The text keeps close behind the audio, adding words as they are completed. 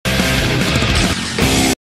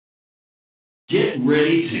Get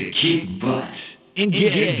ready to kick butt.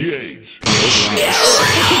 Engage.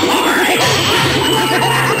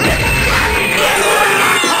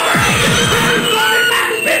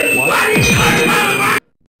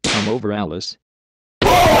 Come over, Alice.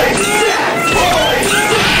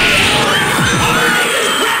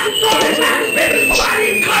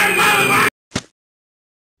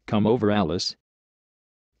 Come over, Alice.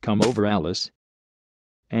 Come over, Alice.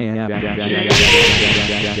 Yes,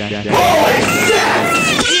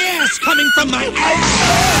 coming from my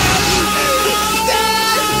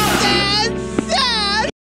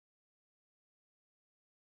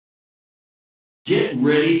Get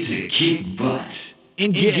ready to kick butt.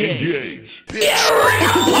 Engage.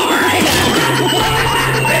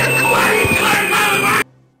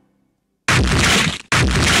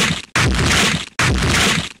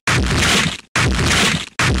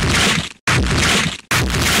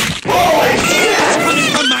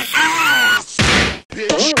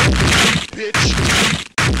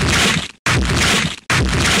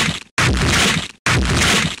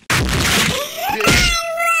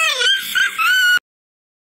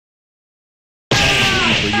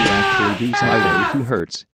 Highway who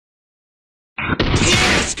hurts.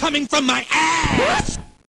 Yes, coming from my ass!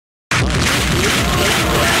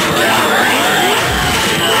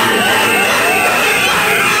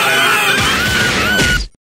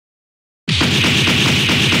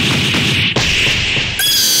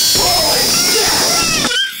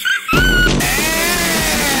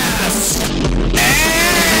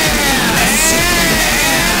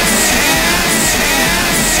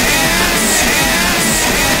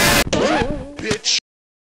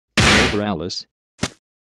 Alice.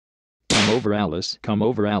 Come over, Alice. Come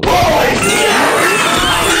over, Alice.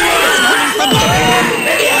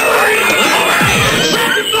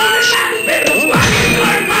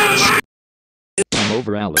 Come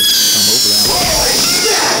over, Alice. Come over, Alice.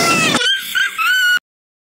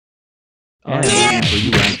 I'm waiting for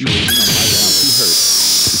you actually to come by Alice. He hurts.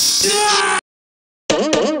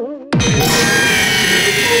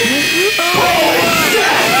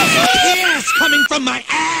 Yes, coming from my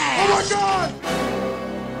ass! Oh my God!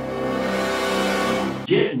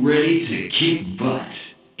 Get ready to kick butt.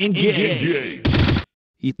 Engage.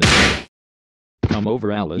 Ethan. Come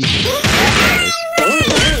over, Alice.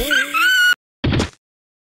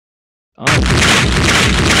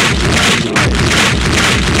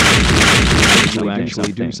 You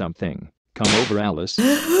actually do something. Come over, Alice.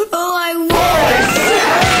 Oh, I won!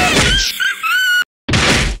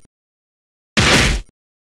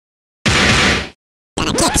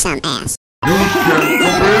 Gonna kick some ass. You can't come in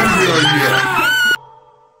here yet!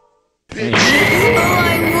 Hey. Oh,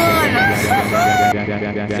 I won!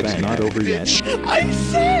 It's not over yet. I'm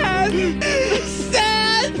sad! Sad!